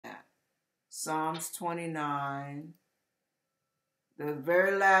Psalms 29, the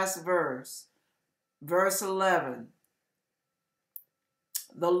very last verse, verse 11.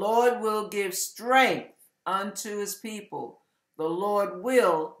 The Lord will give strength unto his people. The Lord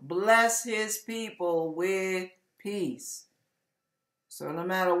will bless his people with peace. So no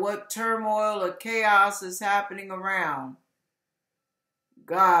matter what turmoil or chaos is happening around,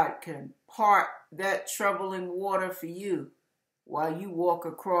 God can part that troubling water for you while you walk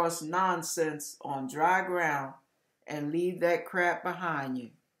across nonsense on dry ground and leave that crap behind you.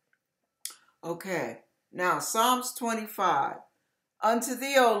 Okay, now Psalms 25. Unto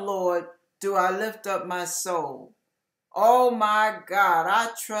thee, O Lord, do I lift up my soul. O my God,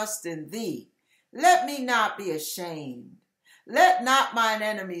 I trust in thee. Let me not be ashamed. Let not mine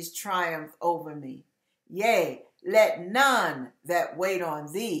enemies triumph over me. Yea, let none that wait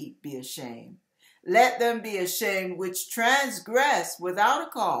on thee be ashamed. Let them be ashamed which transgress without a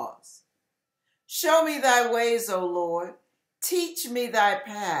cause. Show me thy ways, O Lord. Teach me thy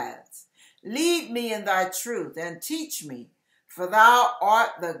paths. Lead me in thy truth and teach me. For thou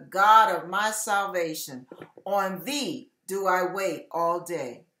art the God of my salvation. On thee do I wait all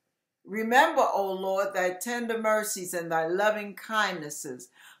day. Remember, O Lord, thy tender mercies and thy loving kindnesses,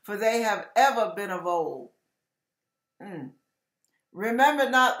 for they have ever been of old. Remember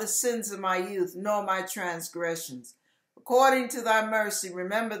not the sins of my youth, nor my transgressions. According to thy mercy,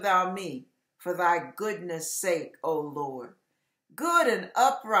 remember thou me, for thy goodness' sake, O Lord. Good and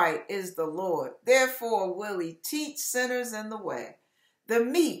upright is the Lord. Therefore will he teach sinners in the way. The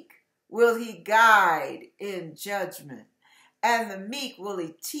meek will he guide in judgment, and the meek will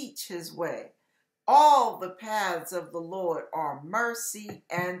he teach his way. All the paths of the Lord are mercy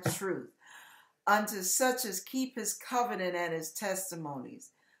and truth, unto such as keep his covenant and his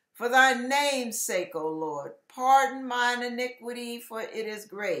testimonies. For thy name's sake, O Lord, pardon mine iniquity, for it is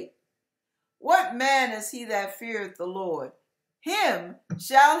great. What man is he that feareth the Lord? Him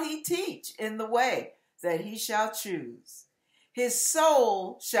shall he teach in the way that he shall choose. His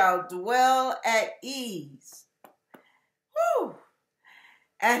soul shall dwell at ease. Whew.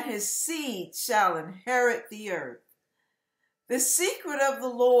 And his seed shall inherit the earth. The secret of the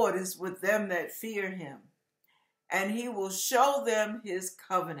Lord is with them that fear him, and he will show them his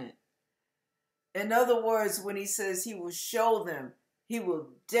covenant. In other words, when he says he will show them, he will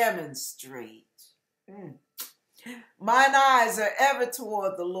demonstrate. Mine eyes are ever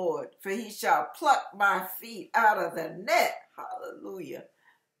toward the Lord, for he shall pluck my feet out of the net. Hallelujah.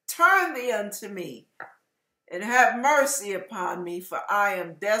 Turn thee unto me, and have mercy upon me, for I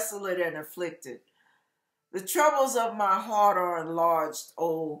am desolate and afflicted. The troubles of my heart are enlarged.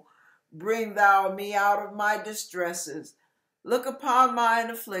 O bring thou me out of my distresses. Look upon mine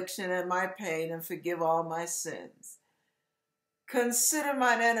affliction and my pain, and forgive all my sins. Consider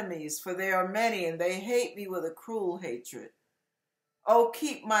mine enemies, for they are many, and they hate me with a cruel hatred. O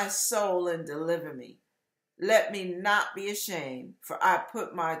keep my soul and deliver me. Let me not be ashamed, for I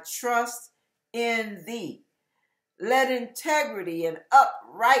put my trust in thee. Let integrity and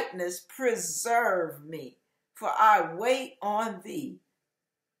uprightness preserve me, for I wait on thee.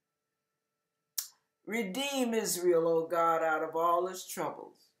 Redeem Israel, O God, out of all his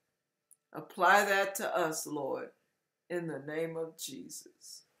troubles. Apply that to us, Lord, in the name of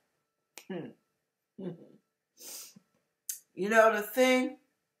Jesus. You know the thing?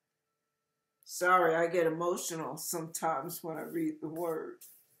 Sorry, I get emotional sometimes when I read the word,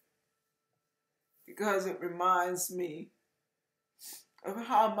 because it reminds me of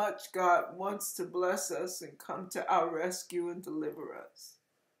how much God wants to bless us and come to our rescue and deliver us.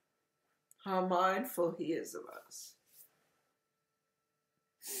 How mindful he is of us.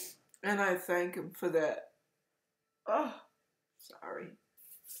 And I thank him for that. Oh, sorry.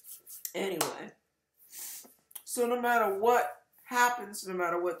 Anyway, so no matter what happens, no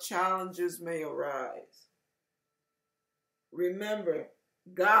matter what challenges may arise, remember,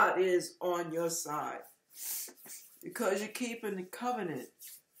 God is on your side. Because you're keeping the covenant.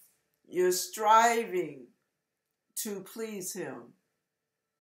 You're striving to please him.